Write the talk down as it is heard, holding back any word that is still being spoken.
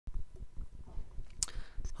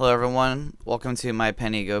Hello everyone, welcome to my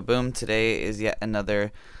penny go boom. Today is yet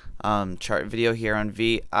another chart video here on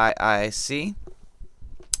VIIC.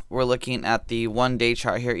 We're looking at the 1 day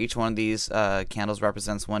chart here. Each one of these candles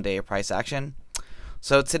represents 1 day of price action.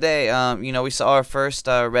 So today, we saw our first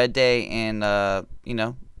red day and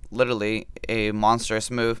literally a monstrous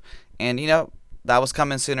move, and that was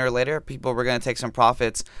coming sooner or later. People were going to take some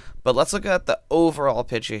profits, but let's look at the overall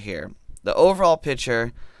picture here. The overall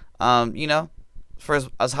picture, for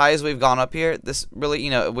as high as we've gone up here, this really,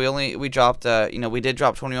 we dropped, we did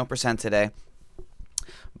drop 21% today,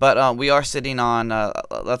 but we are sitting on,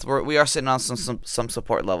 we are sitting on some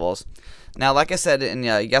support levels. Now, like I said in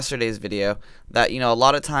yesterday's video, that a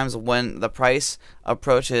lot of times when the price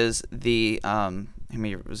approaches the, let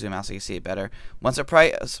me zoom out so you can see it better. Once the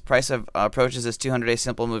price approaches this 200-day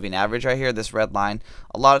simple moving average right here, this red line,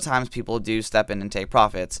 a lot of times people do step in and take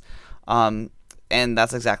profits. And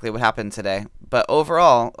that's exactly what happened today. But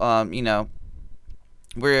overall,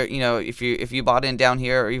 we're if you bought in down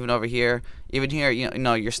here or even over here, even here,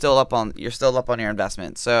 you're still up on your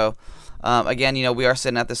investment. So again, we are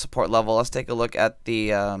sitting at the support level. Let's take a look at the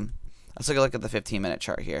 15-minute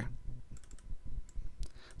chart here.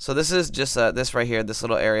 So this is just this right here, this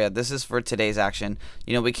little area. This is for today's action.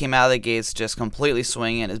 We came out of the gates just completely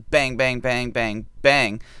swinging. It's bang, bang, bang, bang,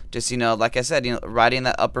 bang. Just like I said, riding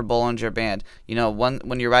that upper Bollinger Band.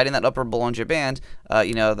 When you're riding that upper Bollinger Band,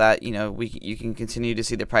 you can continue to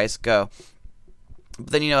see the price go. But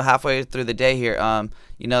then halfway through the day here,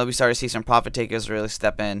 we started to see some profit takers really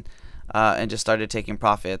step in. And just started taking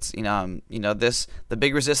profits. The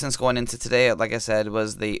big resistance going into today, like I said,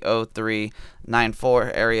 was the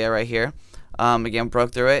 0394 area right here. Again,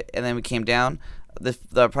 broke through it, and then we came down.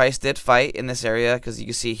 The price did fight in this area, because you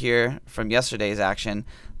can see here from yesterday's action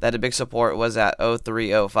that a big support was at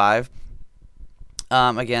 0305.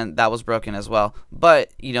 Again, that was broken as well.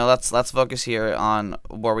 But let's focus here on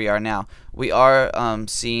where we are now. We are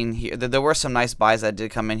seeing here that there were some nice buys that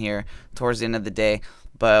did come in here towards the end of the day.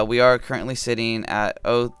 But we are currently sitting at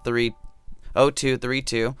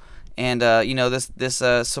 0232, and this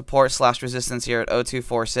support slash resistance here at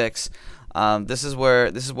 0246. This is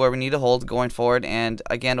where we need to hold going forward. And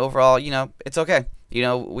again, overall, it's okay.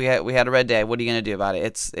 We had a red day. What are you gonna do about it?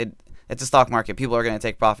 It's a stock market. People are gonna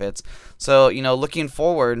take profits. So looking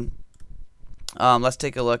forward, let's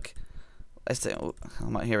take a look.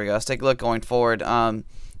 Here we go. Let's take a look going forward.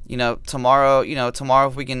 Tomorrow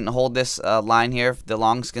if we can hold this line here, if the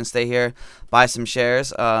longs can stay here, buy some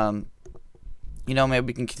shares, maybe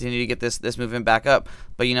we can continue to get this moving back up.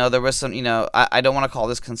 But there was some, I don't want to call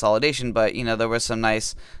this consolidation, but there was some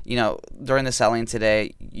nice, during the selling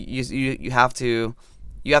today, you have to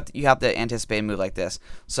anticipate a move like this.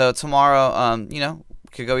 So tomorrow,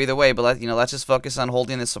 could go either way, but let's just focus on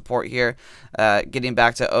holding the support here, getting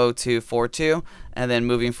back to 0242, and then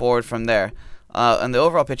moving forward from there. And the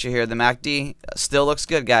overall picture here, the MACD still looks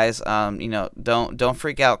good, guys. Don't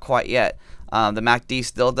freak out quite yet. The MACD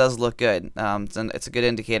still does look good. It's a good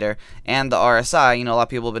indicator. And the RSI, a lot of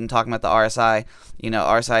people have been talking about the RSI.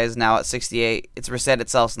 RSI is now at 68. It's reset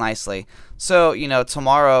itself nicely. So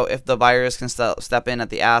tomorrow, if the buyers can step in at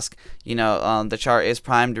the ask, the chart is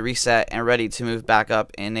primed to reset and ready to move back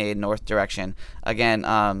up in a north direction. Again,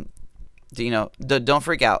 don't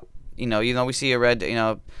freak out. Even though we see a red,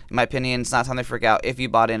 in my opinion, it's not time to freak out if you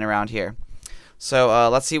bought in around here. So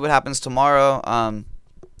let's see what happens tomorrow.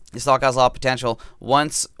 The stock has a lot of potential.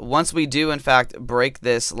 Once we do, in fact, break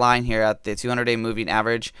this line here at the 200-day moving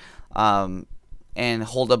average, and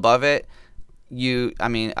hold above it,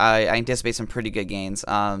 I anticipate some pretty good gains.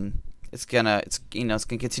 It's gonna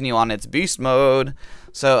continue on its beast mode.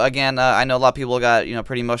 So again, I know a lot of people got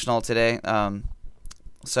pretty emotional today.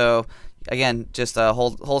 So again, just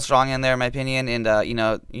hold strong in there, in my opinion, and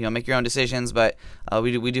make your own decisions. But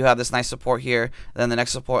we do have this nice support here. Then the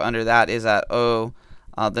next support under that is at the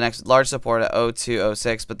next large support at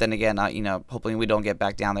 0206. But then again, hopefully we don't get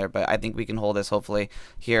back down there. But I think we can hold this hopefully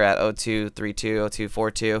here at 0232,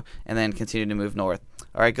 0242, and then continue to move north.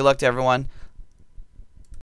 All right, good luck to everyone.